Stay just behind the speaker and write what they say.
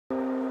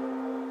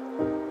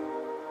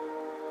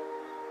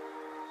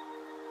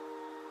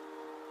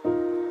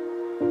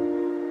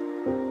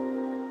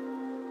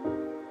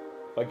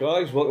Hi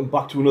guys, welcome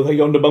back to another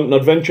Yonder Mountain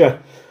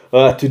Adventure.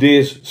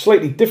 Today's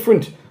slightly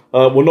different.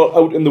 We're not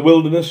out in the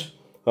wilderness,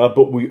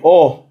 but we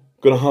are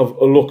going to have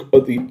a look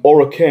at the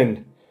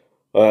Oroqen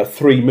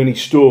 3 mini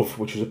stove,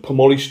 which is a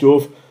POMOLY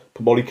stove.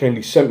 POMOLY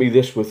kindly sent me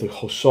this with a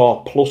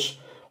Hussar Plus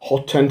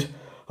hot tent,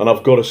 and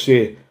I've got to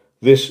say,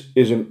 this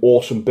is an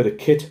awesome bit of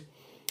kit.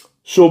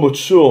 So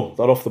much so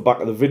that off the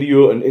back of the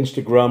video and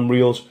Instagram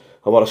reels,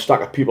 I've had a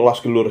stack of people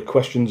asking a load of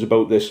questions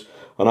about this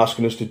and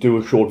asking us to do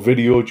a short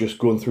video just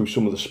going through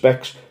some of the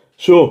specs.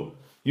 So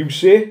you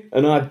say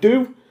and I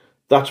do.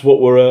 That's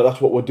what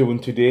we're doing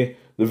today.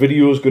 The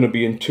video is going to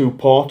be in two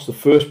parts. The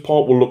first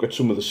part we'll look at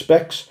some of the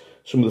specs,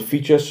 some of the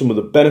features, some of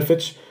the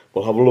benefits.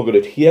 We'll have a look at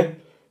it here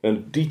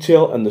in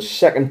detail. And the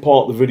second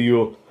part of the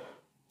video,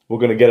 we're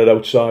going to get it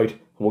outside and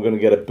we're going to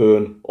get it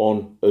burn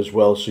on as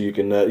well, so you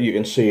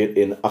can see it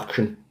in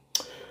action.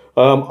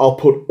 I'll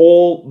put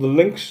all the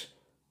links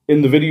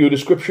in the video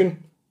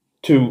description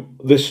to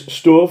this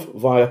stove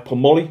via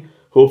POMOLY.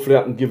 Hopefully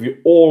I can give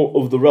you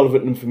all of the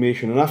relevant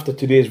information, and after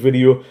today's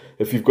video,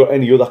 if you've got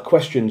any other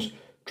questions,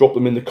 drop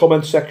them in the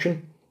comments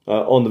section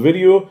on the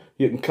video.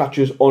 You can catch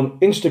us on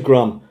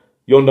Instagram,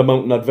 Yonder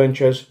Mountain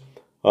Adventures,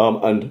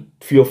 and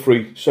feel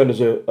free, send us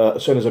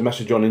a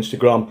message on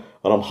Instagram,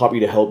 and I'm happy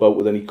to help out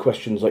with any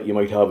questions that you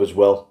might have as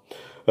well.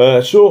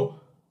 So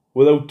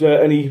without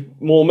any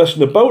more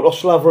messing about or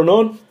slavering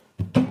on,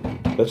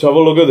 let's have a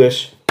look at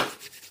this.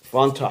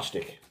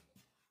 Fantastic.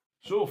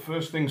 So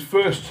first things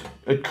first,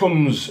 it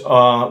comes,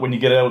 when you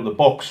get it out of the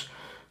box,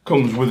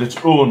 comes with its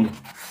own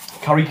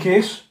carry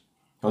case,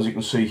 as you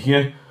can see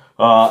here.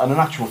 And in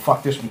actual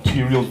fact, this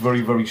material is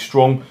very, very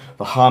strong.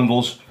 The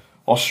handles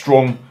are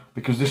strong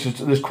because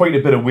there's quite a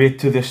bit of weight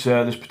to this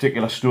this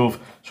particular stove,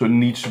 so it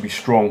needs to be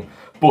strong.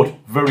 But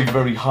very,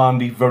 very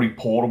handy, very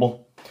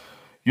portable.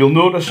 You'll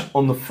notice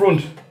on the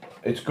front,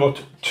 it's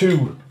got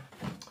two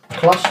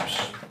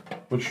clasps,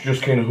 which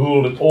just kind of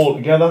hold it all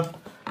together.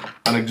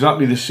 And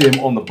exactly the same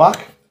on the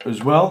back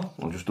as well.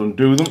 I'll just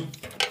undo them.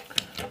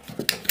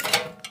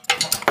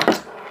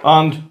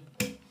 And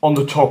on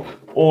the top,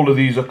 all of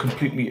these are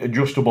completely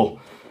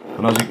adjustable.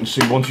 And as you can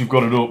see, once you've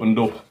got it opened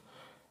up,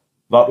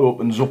 that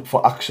opens up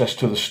for access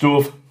to the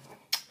stove.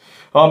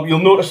 You'll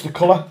notice the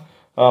colour.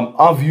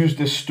 I've used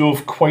this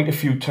stove quite a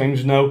few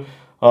times now.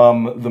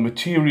 The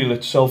material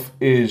itself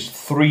is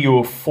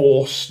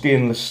 304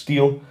 stainless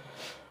steel.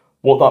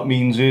 What that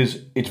means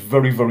is it's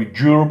very, very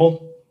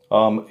durable.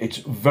 It's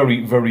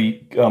very,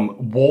 very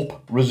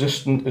warp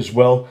resistant as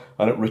well,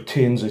 and it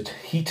retains its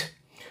heat,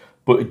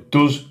 but it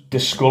does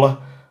discolour,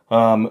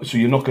 so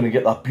you're not going to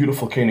get that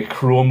beautiful kind of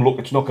chrome look.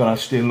 It's not going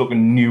to stay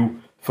looking new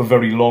for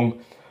very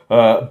long,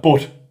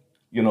 but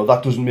you know,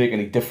 that doesn't make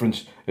any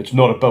difference. It's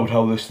not about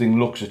how this thing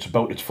looks, it's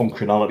about its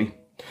functionality.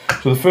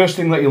 So the first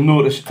thing that you'll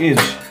notice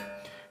is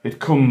it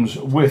comes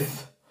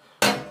with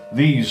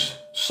these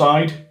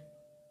side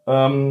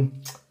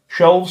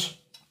shelves.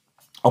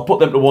 I'll put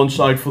them to one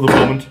side for the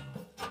moment,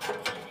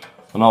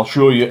 and I'll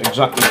show you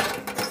exactly,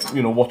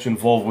 you know, what's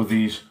involved with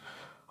these.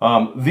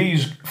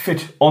 These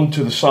fit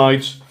onto the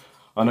sides,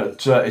 and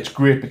it's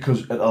great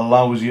because it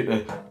allows you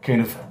to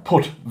kind of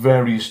put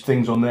various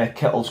things on there,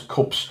 kettles,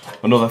 cups,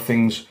 and other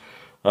things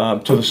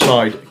to the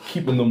side,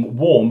 keeping them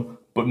warm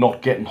but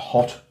not getting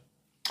hot.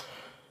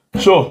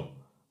 So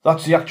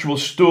that's the actual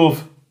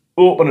stove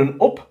opening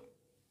up,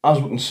 as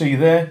we can see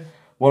there.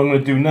 What I'm going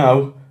to do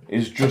now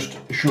is just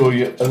show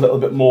you a little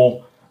bit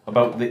more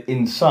about the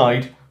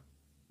inside,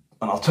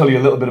 and I'll tell you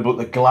a little bit about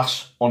the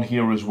glass on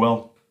here as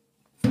well.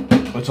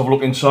 Let's have a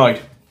look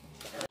inside.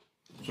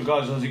 So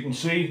guys, as you can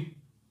see,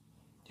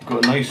 you've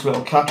got a nice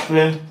little catch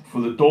there for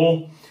the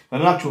door,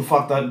 and in actual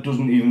fact that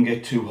doesn't even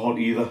get too hot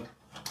either.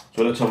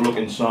 So let's have a look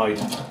inside.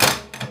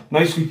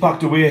 Nicely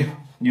packed away.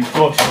 You've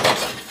got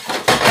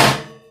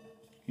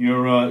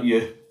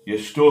your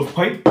stove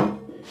pipe,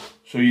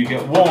 so you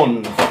get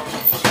 1,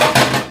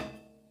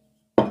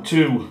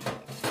 2,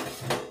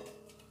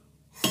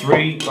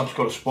 3, that's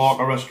got a spark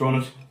arrestor on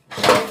it,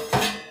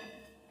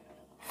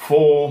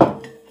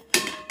 4,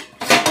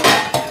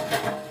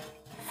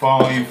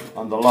 5,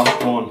 and the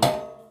last one,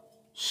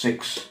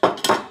 6.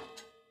 Right,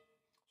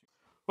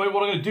 what I'm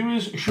going to do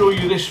is show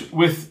you this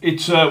with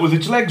its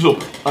legs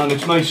up, and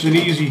it's nice and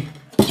easy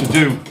to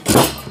do.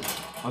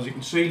 As you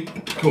can see,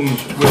 it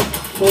comes with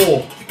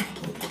 4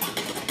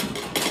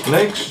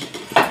 legs,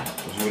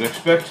 as you would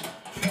expect,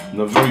 and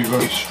they're very,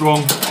 very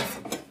strong.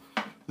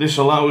 This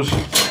allows,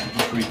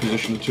 just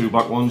reposition the 2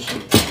 back ones,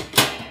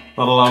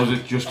 that allows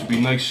it just to be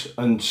nice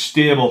and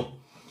stable,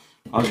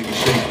 as you can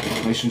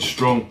see, nice and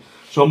strong.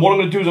 So what I'm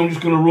going to do is I'm just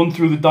going to run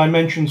through the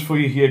dimensions for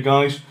you here,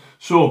 guys.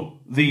 So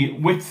the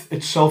width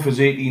itself is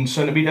 18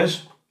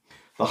 centimeters.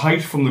 The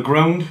height from the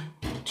ground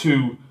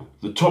to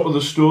the top of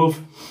the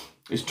stove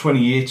is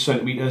 28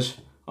 centimeters,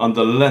 and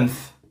the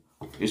length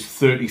is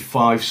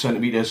 35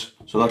 centimeters.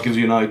 So that gives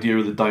you an idea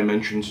of the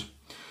dimensions.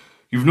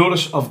 You've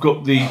noticed I've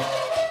got the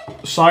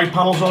side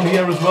panels on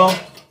here as well.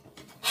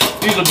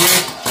 These are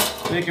great.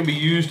 They can be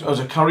used as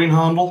a carrying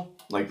handle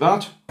like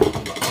that,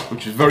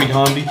 which is very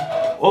handy.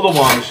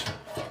 Otherwise,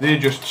 they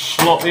just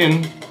slot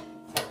in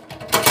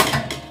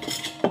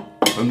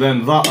and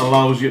then that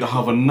allows you to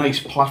have a nice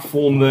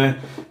platform there.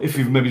 If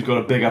you've maybe got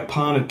a bigger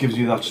pan, it gives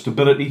you that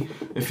stability.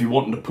 If you're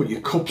wanting to put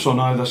your cups on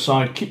either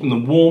side, keeping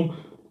them warm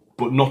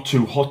but not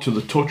too hot to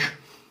the touch,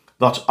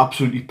 that's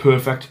absolutely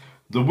perfect.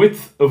 The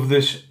width of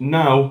this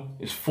now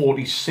is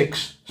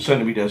 46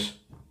 centimeters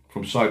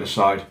from side to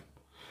side.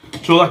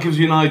 So that gives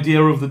you an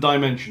idea of the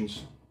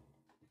dimensions.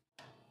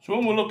 So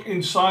when we look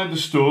inside the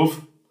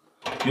stove,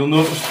 you'll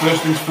notice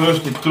first things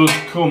first, it does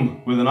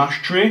come with an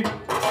ashtray,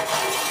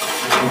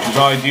 which is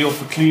ideal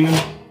for cleaning.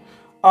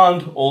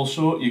 And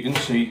also you can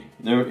see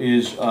there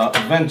is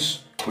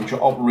vents which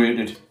are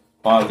operated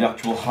by the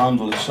actual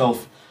handle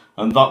itself,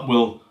 and that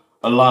will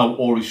allow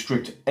or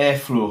restrict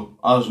airflow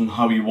as and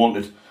how you want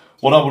it.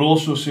 What I would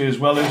also say as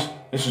well is,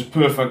 this is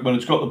perfect when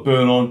it's got the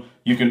burn on.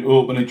 You can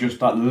open it just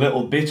that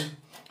little bit,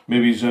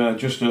 maybe it's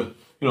just a,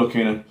 you know,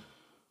 kind of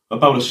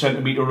about a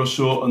centimetre or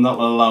so, and that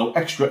will allow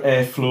extra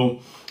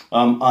airflow.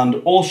 And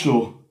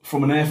also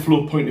from an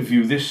airflow point of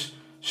view, this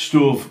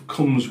stove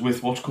comes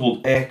with what's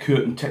called air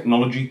curtain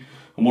technology,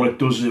 and what it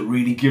does is it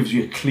really gives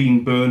you a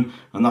clean burn,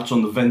 and that's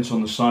on the vents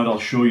on the side. I'll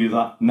show you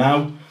that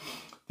now.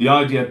 The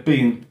idea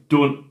being,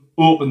 don't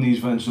open these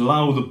vents,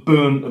 allow the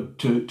burn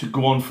to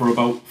go on for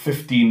about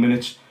 15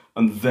 minutes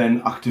and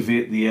then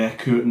activate the air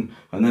curtain,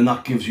 and then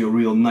that gives you a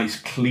real nice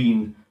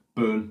clean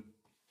burn.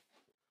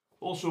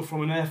 Also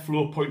from an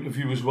airflow point of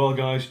view as well,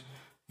 guys,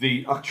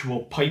 the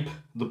actual pipe,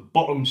 the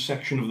bottom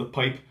section of the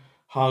pipe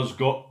has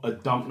got a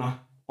dampener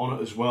on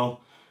it as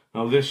well.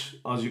 Now this,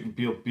 as you can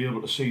be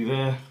able to see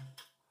there,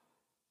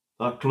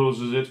 that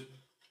closes it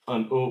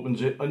and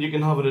opens it, and you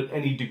can have it at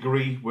any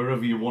degree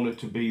wherever you want it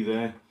to be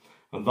there,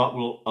 and that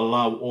will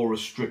allow or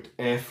restrict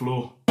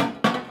airflow.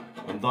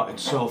 And that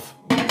itself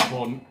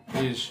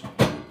is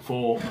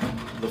for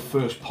the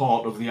first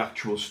part of the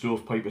actual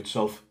stovepipe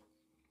itself.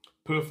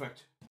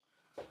 Perfect.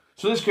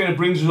 So this kind of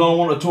brings us on. I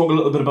want to talk a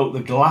little bit about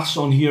the glass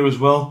on here as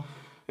well.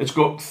 It's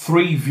got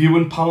 3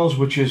 viewing panels,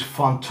 which is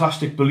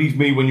fantastic. Believe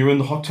me, when you're in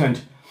the hot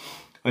tent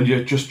and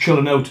you're just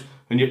chilling out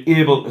and you're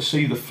able to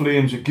see the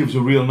flames, it gives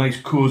a real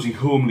nice cozy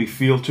homely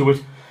feel to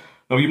it.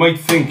 Now you might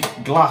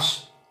think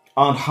glass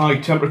and high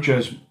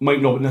temperatures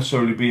might not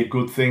necessarily be a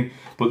good thing,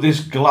 but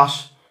this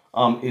glass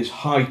is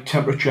high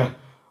temperature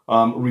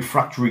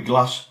refractory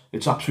glass.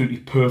 It's absolutely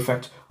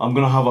perfect. I'm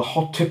going to have a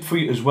hot tip for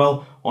you as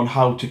well on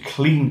how to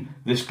clean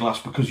this glass,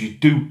 because you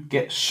do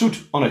get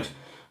soot on it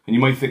and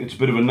you might think it's a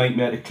bit of a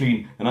nightmare to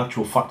clean. In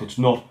actual fact, it's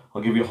not.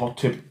 I'll give you a hot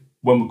tip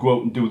when we go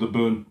out and do the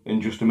burn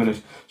in just a minute.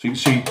 So you can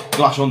see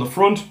glass on the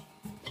front,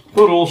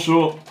 but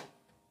also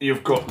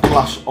you've got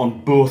glass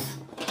on both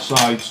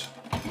sides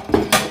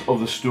of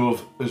the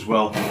stove as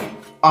well.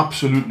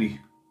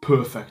 Absolutely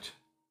perfect.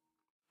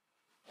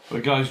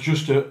 But guys,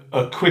 just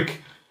a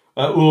quick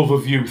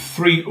overview.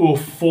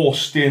 304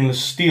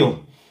 stainless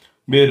steel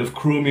made of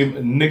chromium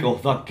and nickel.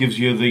 That gives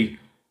you the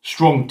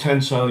strong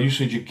tensile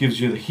usage, it gives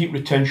you the heat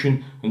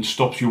retention and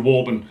stops you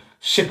warping.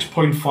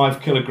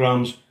 6.5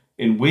 kilograms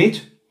in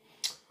weight.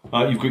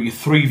 You've got your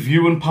 3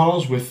 viewing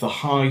panels with the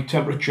high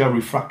temperature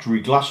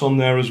refractory glass on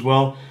there as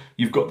well.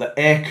 You've got the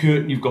air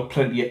curtain, you've got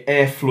plenty of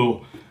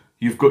airflow.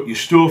 You've got your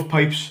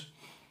stovepipes,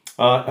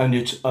 and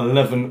it's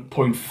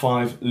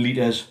 11.5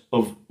 litres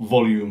of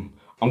volume.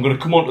 I'm going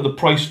to come on to the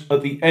price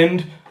at the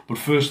end, but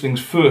first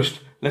things first,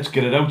 let's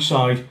get it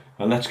outside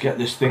and let's get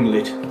this thing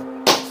lit.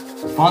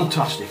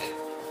 Fantastic.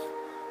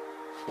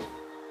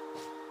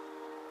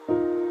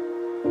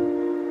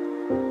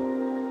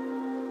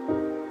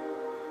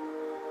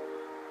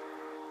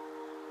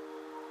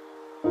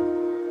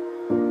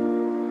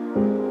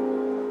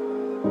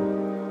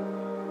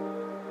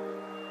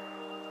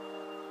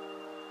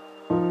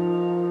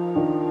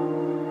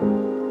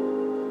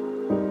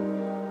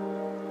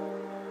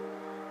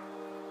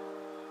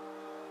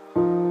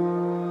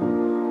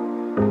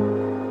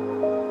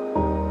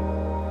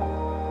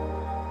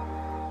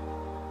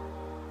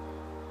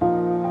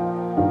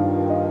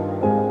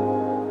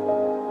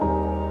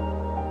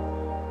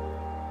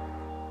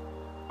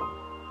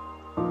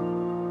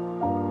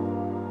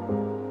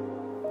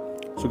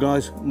 So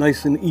guys,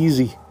 nice and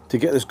easy to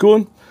get this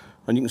going,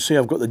 and you can see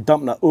I've got the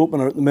dampener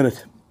opener at the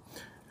minute.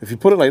 If you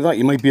put it like that,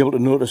 you might be able to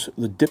notice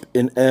the dip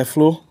in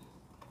airflow.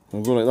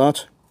 I'll go like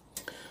that.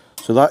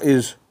 So that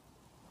is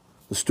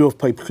the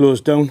stovepipe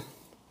closed down.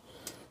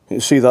 You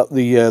can see that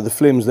the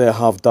flames there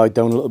have died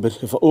down a little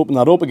bit. If I open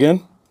that up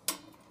again,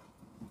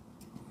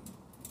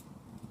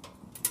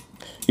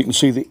 you can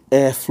see the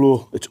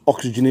airflow. It's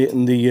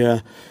oxygenating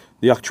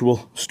the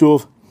actual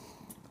stove,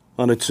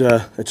 and it's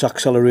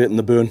accelerating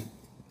the burn.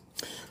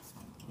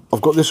 I've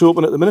got this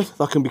open at the minute.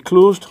 That can be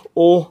closed,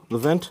 or the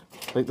vent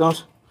like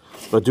that,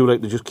 but I do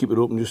like to just keep it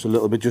open just a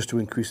little bit, just to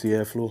increase the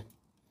airflow.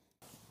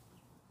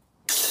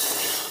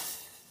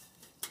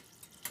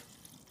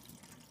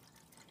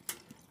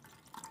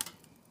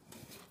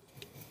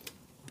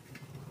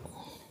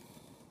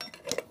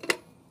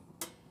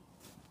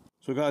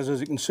 So guys, as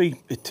you can see,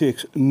 it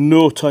takes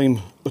no time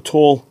at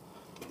all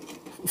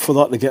for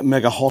that to get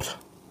mega hot.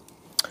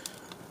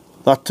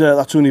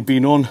 That's only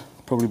been on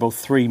probably about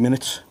 3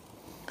 minutes,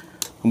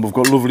 and we've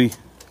got lovely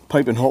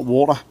piping hot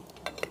water,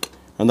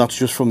 and that's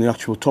just from the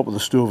actual top of the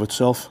stove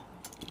itself.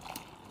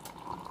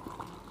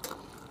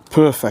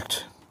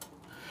 Perfect.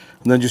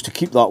 And then just to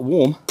keep that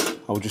warm,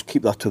 I'll just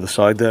keep that to the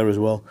side there as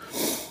well.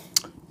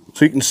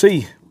 So you can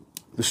see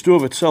the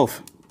stove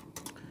itself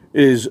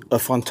is a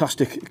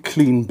fantastic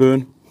clean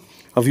burn.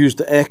 I've used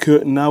the air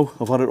curtain now.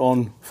 I've had it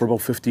on for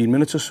about 15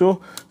 minutes or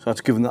so. So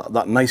that's given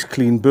that nice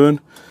clean burn.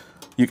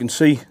 You can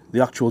see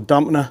the actual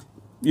dampener.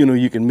 You know,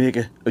 you can make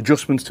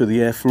adjustments to the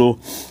airflow,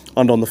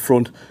 and on the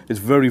front, it's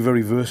very,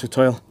 very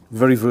versatile.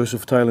 Very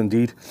versatile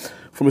indeed.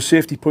 From a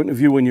safety point of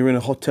view, when you're in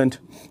a hot tent,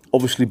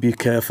 obviously be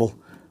careful.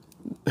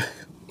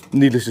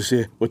 Needless to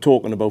say, we're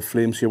talking about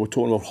flames here, we're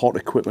talking about hot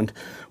equipment.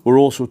 We're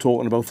also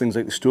talking about things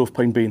like the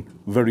stovepipe being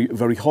very,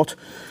 very hot.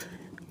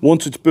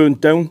 Once it's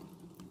burnt down,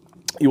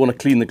 you want to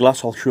clean the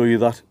glass. I'll show you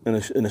that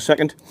in a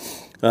second.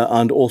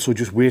 And also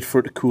just wait for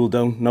it to cool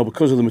down. Now,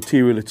 because of the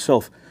material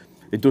itself,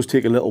 it does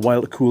take a little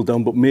while to cool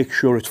down, but make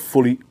sure it's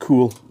fully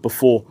cool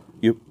before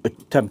you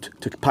attempt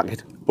to pack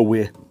it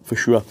away, for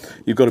sure.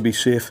 You've got to be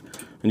safe,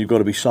 and you've got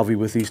to be savvy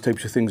with these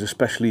types of things,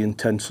 especially in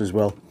tents as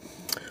well.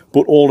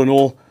 But all in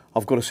all,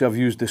 I've got to say I've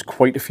used this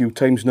quite a few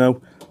times now,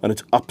 and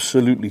it's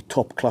absolutely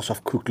top class.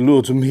 I've cooked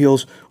loads of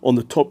meals on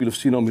the top. You'll have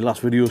seen it on my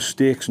last video,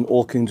 steaks and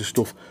all kinds of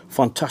stuff.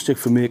 Fantastic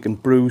for making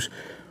brews.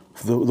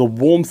 The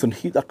warmth and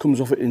heat that comes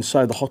off it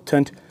inside the hot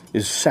tent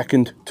is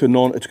second to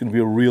none. It's going to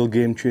be a real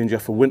game changer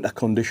for winter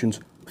conditions,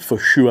 for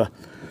sure.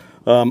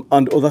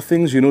 And other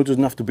things, you know, it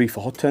doesn't have to be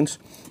for hot tents.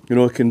 You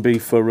know, it can be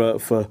for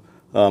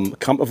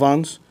camper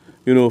vans,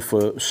 you know,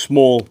 for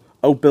small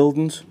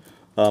outbuildings.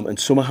 And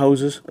summer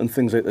houses and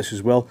things like this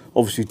as well.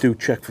 Obviously do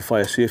check for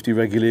fire safety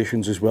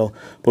regulations as well.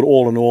 But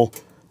all in all,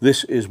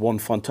 this is one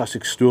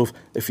fantastic stove.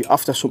 If you're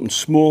after something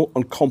small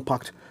and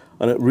compact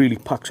and it really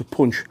packs a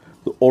punch,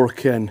 the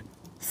Oroqen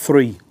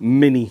 3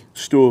 mini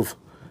stove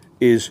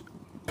is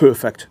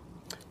perfect.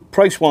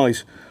 Price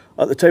wise,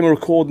 at the time of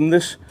recording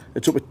this,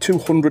 it's up at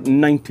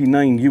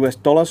 $299 US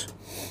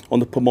on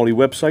the POMOLY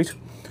website.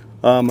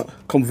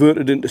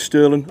 Converted into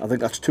sterling, I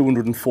think that's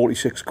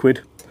 246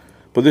 quid.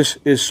 But this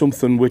is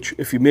something which,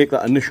 if you make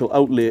that initial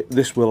outlay,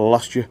 this will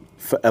last you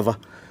forever.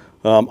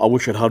 I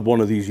wish I'd had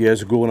one of these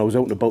years ago when I was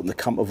out and about in the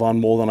camper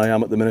van more than I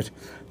am at the minute.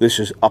 This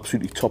is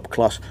absolutely top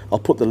class. I'll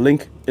put the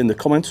link in the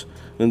comments,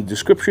 in the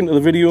description of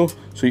the video,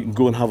 so you can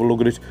go and have a look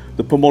at it.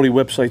 The POMOLY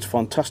website's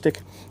fantastic.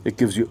 It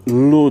gives you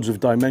loads of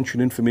dimension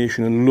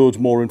information and loads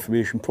more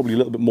information, probably a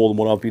little bit more than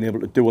what I've been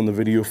able to do on the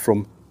video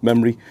from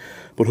memory.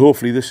 But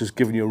hopefully this has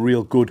given you a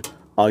real good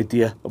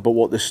idea about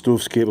what this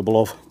stove's capable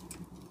of.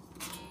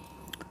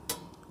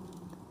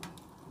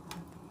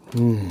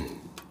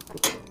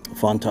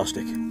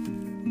 Fantastic.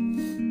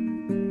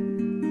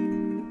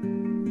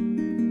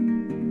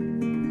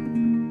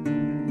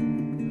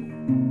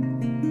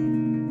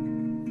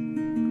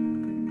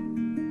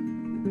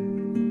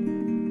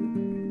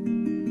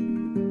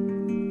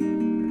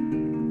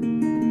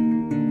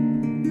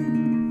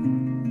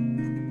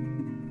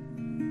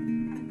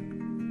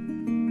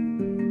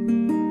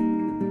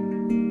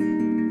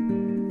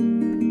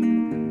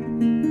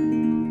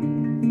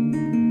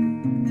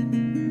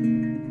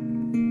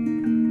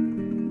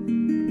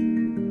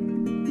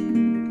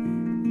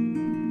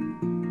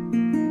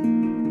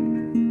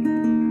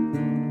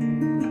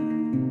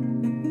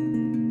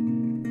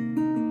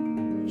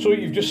 So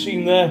you've just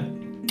seen there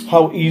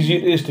how easy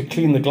it is to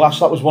clean the glass.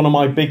 That was one of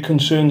my big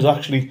concerns,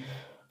 actually,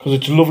 because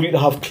it's lovely to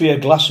have clear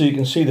glass so you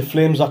can see the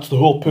flames. That's the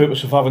whole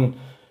purpose of having,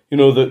 you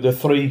know, the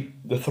three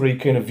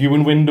kind of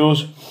viewing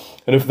windows.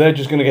 And if they're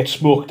just going to get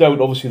smoked out,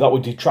 obviously that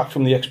would detract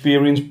from the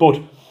experience. But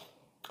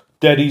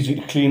dead easy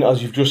to clean,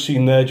 as you've just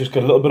seen there. Just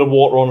get a little bit of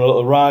water on a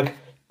little rag,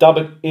 dab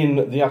it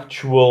in the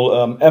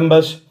actual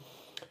embers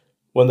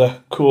when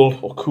they're cold,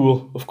 or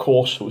cool, of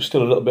course. It was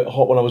still a little bit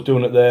hot when I was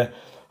doing it there.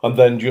 And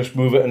then just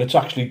move it, and it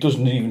actually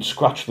doesn't even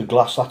scratch the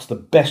glass. That's the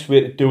best way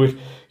to do it.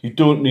 You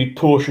don't need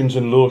potions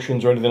and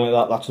lotions or anything like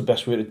that. That's the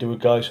best way to do it,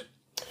 guys.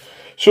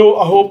 So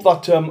I hope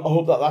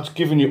that that's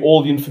given you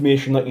all the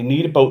information that you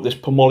need about this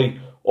POMOLY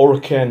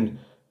Oroqen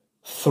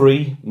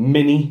 3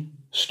 mini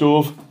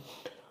stove.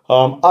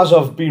 As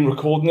I've been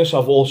recording this,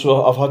 I've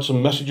had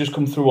some messages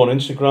come through on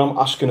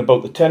Instagram asking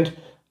about the tent,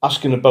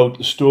 asking about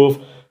the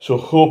stove. So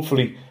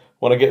hopefully,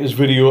 when I get this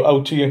video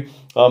out to you,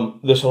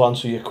 this will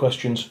answer your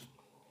questions.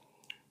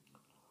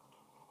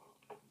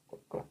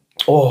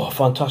 Oh,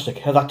 fantastic.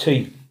 Hear that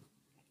tea.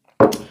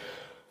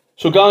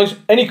 So guys,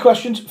 any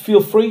questions, feel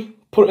free,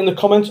 put it in the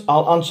comments.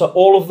 I'll answer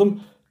all of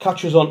them.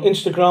 Catch us on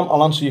Instagram.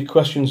 I'll answer your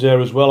questions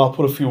there as well. I'll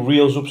put a few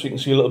reels up so you can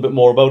see a little bit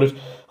more about it.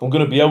 I'm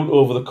going to be out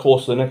over the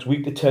course of the next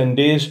week to 10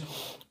 days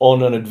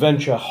on an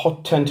adventure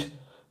hot tent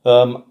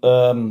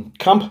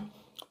camp.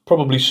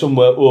 Probably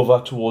somewhere over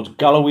towards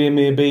Galloway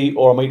maybe,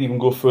 or I might even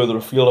go further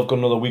afield. I've got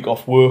another week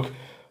off work.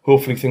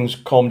 Hopefully things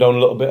calm down a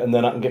little bit and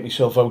then I can get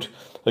myself out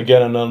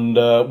again, and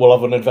we'll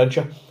have an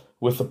adventure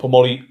with the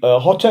POMOLY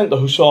hot tent. The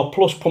Hussar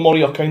Plus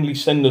POMOLY are kindly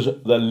sending us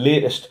the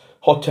latest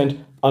hot tent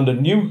and a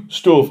new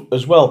stove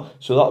as well,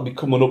 so that'll be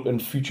coming up in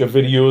future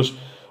videos.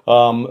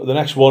 The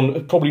next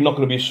one, probably not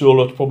going to be a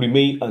solo, it's probably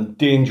me and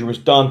Dangerous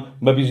Dan,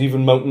 maybe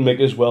even Mountain Mick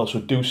as well, so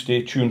do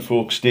stay tuned,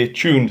 folks, stay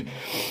tuned.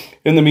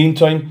 In the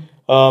meantime,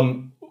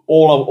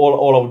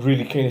 all I would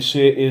really kind of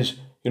say is,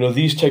 you know,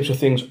 these types of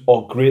things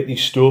are great,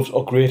 these stoves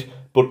are great,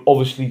 but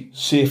obviously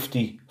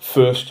safety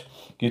first.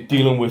 You're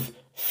dealing with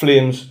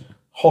flames,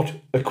 hot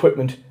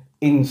equipment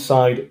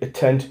inside a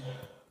tent.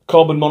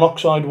 Carbon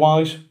monoxide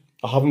wise,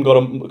 I haven't got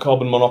a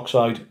carbon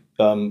monoxide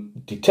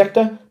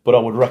detector, but I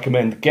would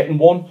recommend getting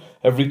one.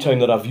 Every time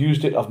that I've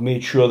used it, I've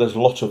made sure there's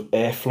lots of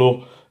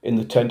airflow in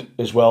the tent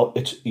as well.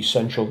 It's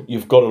essential.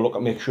 You've got to look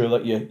and make sure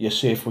that you're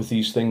safe with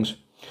these things.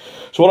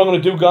 So what I'm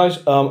going to do, guys,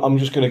 I'm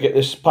just going to get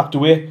this packed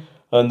away,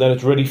 and then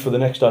it's ready for the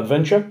next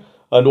adventure.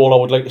 And all I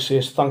would like to say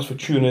is thanks for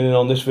tuning in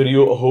on this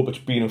video. I hope it's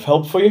been of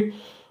help for you.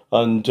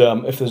 And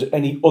if there's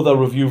any other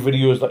review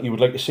videos that you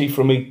would like to see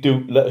from me,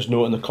 do let us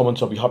know in the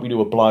comments. I'll be happy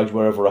to oblige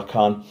wherever I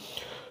can.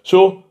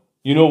 So,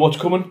 you know what's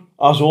coming,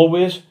 as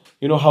always.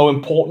 You know how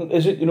important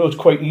is it? You know, it's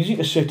quite easy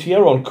to sit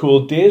here on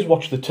cold days,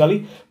 watch the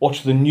telly,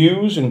 watch the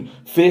news and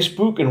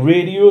Facebook and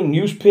radio and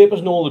newspapers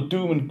and all the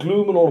doom and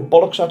gloom and all the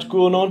bollocks that's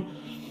going on.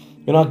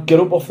 You know, get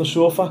up off the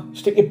sofa,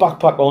 stick your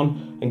backpack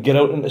on and get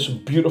out into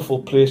some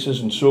beautiful places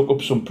and soak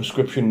up some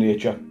prescription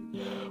nature.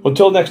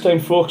 Until next time,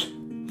 folks,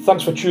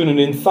 thanks for tuning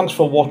in, thanks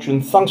for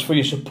watching, thanks for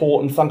your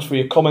support and thanks for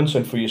your comments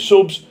and for your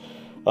subs.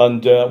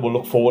 And we'll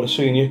look forward to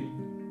seeing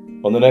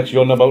you on the next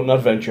Yonder Mountain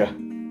Adventure.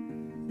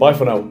 Bye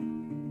for now.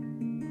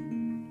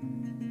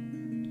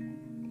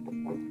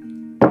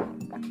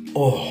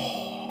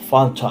 Oh,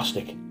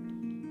 fantastic.